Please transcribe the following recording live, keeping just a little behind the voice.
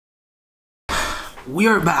We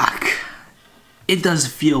are back. It does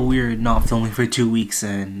feel weird not filming for 2 weeks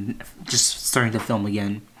and just starting to film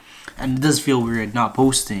again. And it does feel weird not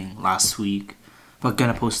posting last week, but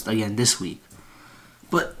gonna post again this week.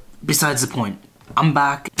 But besides the point, I'm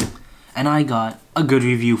back and I got a good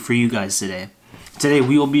review for you guys today. Today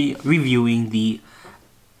we will be reviewing the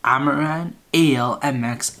Amaran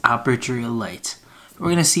AL-MX Aputure light. We're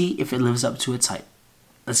gonna see if it lives up to its hype.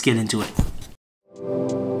 Let's get into it.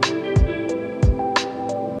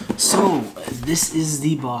 So, this is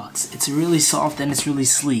the box. It's really soft and it's really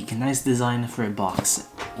sleek. A nice design for a box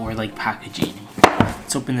or like packaging.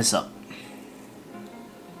 Let's open this up.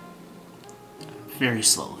 Very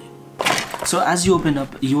slowly. So as you open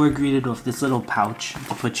up, you are greeted with this little pouch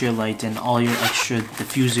to put your light and all your extra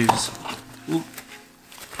diffusers.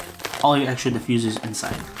 All your extra diffusers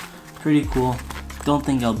inside. Pretty cool. Don't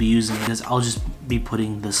think I'll be using it because I'll just be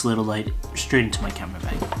putting this little light straight into my camera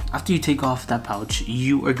bag. After you take off that pouch,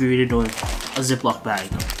 you are greeted with a Ziploc bag.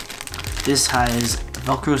 This has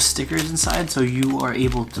Velcro stickers inside, so you are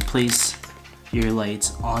able to place your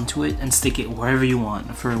lights onto it and stick it wherever you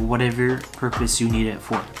want for whatever purpose you need it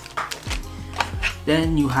for.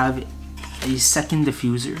 Then you have a second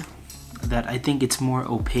diffuser that I think it's more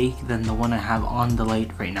opaque than the one I have on the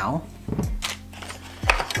light right now.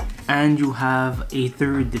 And you have a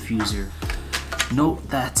third diffuser. Note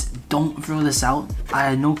that don't throw this out. I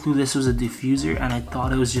had no clue this was a diffuser and I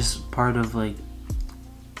thought it was just part of like,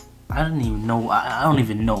 I don't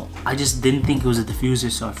even know. I just didn't think it was a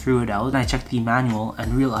diffuser, so I threw it out. And I checked the manual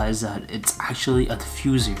and realized that it's actually a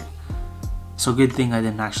diffuser. So good thing I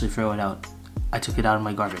didn't actually throw it out. I took it out of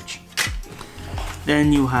my garbage.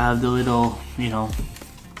 Then you have the little,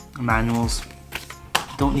 manuals.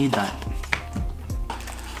 Don't need that.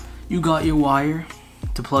 You got your wire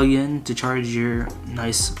to plug in to charge your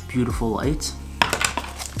nice, beautiful light.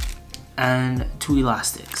 And 2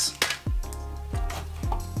 elastics.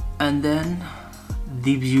 And then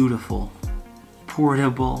the beautiful,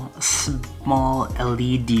 portable, small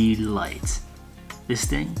LED light. This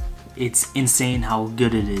thing, it's insane how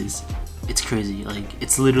good it is. It's crazy, like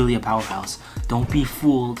it's literally a powerhouse. Don't be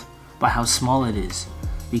fooled by how small it is,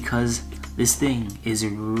 because this thing is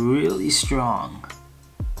really strong.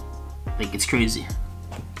 Like, it's crazy.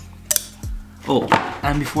 Oh,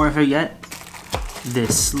 and before I forget,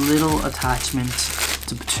 this little attachment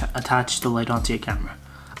to attach the light onto your camera.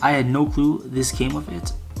 I had no clue this came with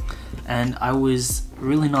it, and I was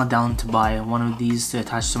really not down to buy one of these to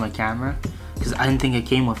attach to my camera because I didn't think it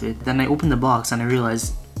came with it. Then I opened the box and I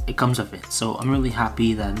realized it comes with it, so I'm really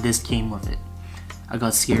happy that this came with it. I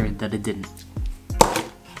got scared that it didn't.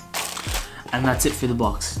 And that's it for the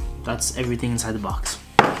box. That's everything inside the box.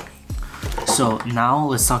 So now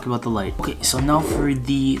let's talk about the light. Okay, so now for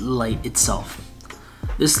the light itself.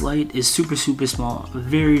 This light is super small,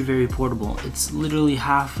 very portable. It's literally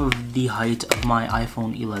half of the height of my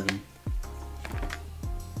iPhone 11.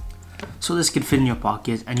 So this could fit in your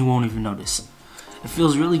pocket and you won't even notice. It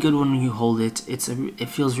feels really good when you hold it. It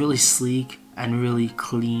feels really sleek and really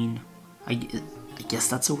clean. I guess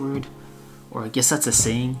that's a word, or I guess that's a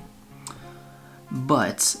saying.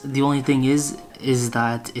 But the only thing is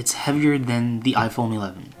that it's heavier than the iPhone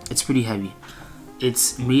 11. It's pretty heavy.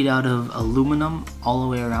 It's made out of aluminum all the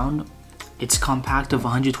way around. It's compact of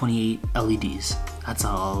 128 LEDs. That's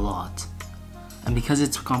a lot. And because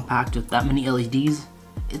it's compact with that many LEDs,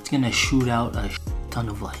 it's gonna shoot out a ton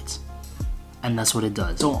of lights. And that's what it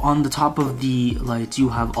does. So on the top of the lights, you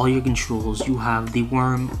have all your controls. You have the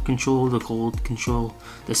warm control, the cold control,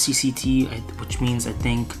 the CCT, which means I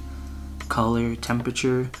think color,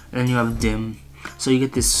 temperature, and then you have dim. So you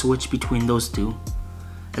get this switch between those two.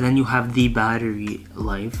 And then you have the battery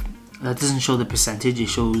life. That doesn't show the percentage, it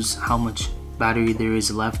shows how much battery there is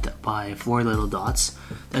left by 4 little dots.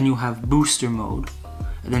 Then you have booster mode,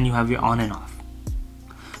 and then you have your on and off.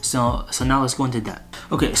 So now let's go into that.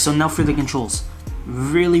 Okay, so now for the controls.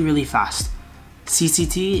 Really fast.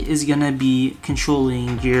 CCT is gonna be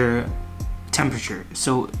controlling your temperature.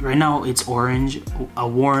 So right now it's orange, a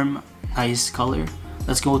warm, nice color.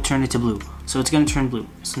 Let's go turn it to blue. So it's gonna turn blue.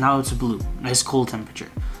 So now it's blue, nice cold temperature.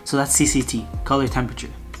 So that's CCT, color temperature.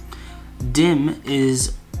 Dim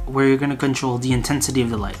is where you're gonna control the intensity of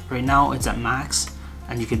the light. Right now it's at max,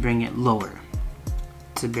 and you can bring it lower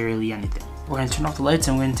to barely anything. We're gonna turn off the lights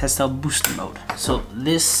and we're gonna test out booster mode. So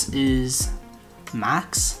this is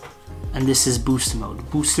max, and this is booster mode.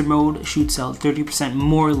 Booster mode shoots out 30%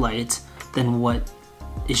 more light than what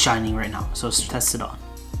is shining right now. So let's test it on.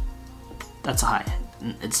 That's high.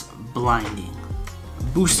 It's blinding.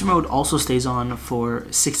 Booster mode also stays on for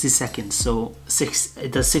 60 seconds. So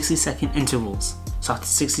it does 60-second intervals. So after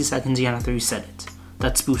 60 seconds, you have to reset it.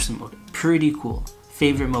 That's booster mode. Pretty cool.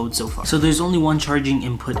 Favorite mode so far. So there's only one charging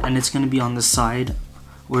input, and it's going to be on the side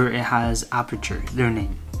where it has Aputure, their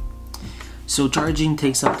name. So charging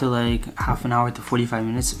takes up to like half an hour to 45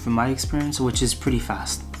 minutes from my experience, which is pretty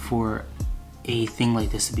fast for a thing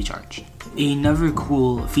like this to be charged. Another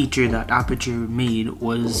cool feature that Aputure made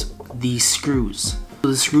was the screws. So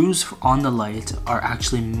the screws on the light are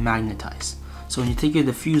actually magnetized. So when you take your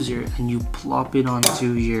diffuser and you plop it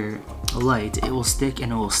onto your light, it will stick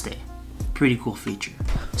and it will stay. Pretty cool feature.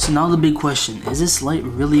 So now the big question, is this light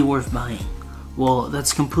really worth buying? Well,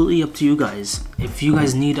 that's completely up to you guys. If you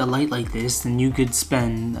guys need a light like this, then you could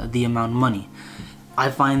spend the amount of money. I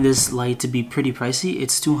find this light to be pretty pricey.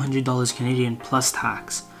 It's $200 Canadian plus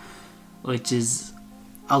tax, which is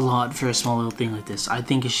a lot for a small little thing like this. I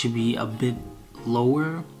think it should be a bit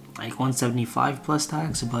lower, like $175 plus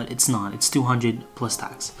tax, but it's not. It's $200 plus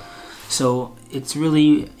tax. So it's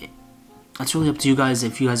really up to you guys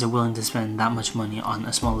if you guys are willing to spend that much money on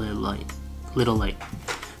a small little light.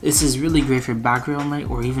 This is really great for background light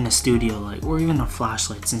or even a studio light or even a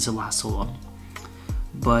flashlight since it lasts so long.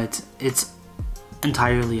 But it's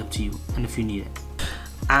entirely up to you and if you need it.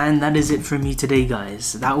 And that is it for me today,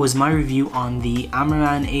 guys. That was my review on the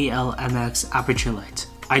Amaran AL-MX Aputure light.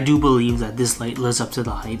 I do believe that this light lives up to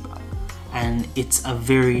the hype, and it's a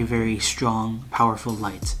very, very strong, powerful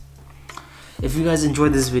light. If you guys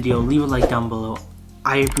enjoyed this video, leave a like down below.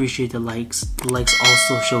 I appreciate the likes. The likes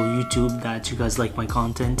also show YouTube that you guys like my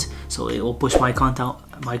content, so it will push my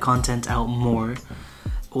content out more.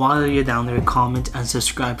 While you're down there, comment and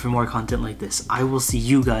subscribe for more content like this. I will see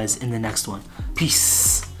you guys in the next one.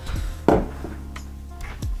 Peace.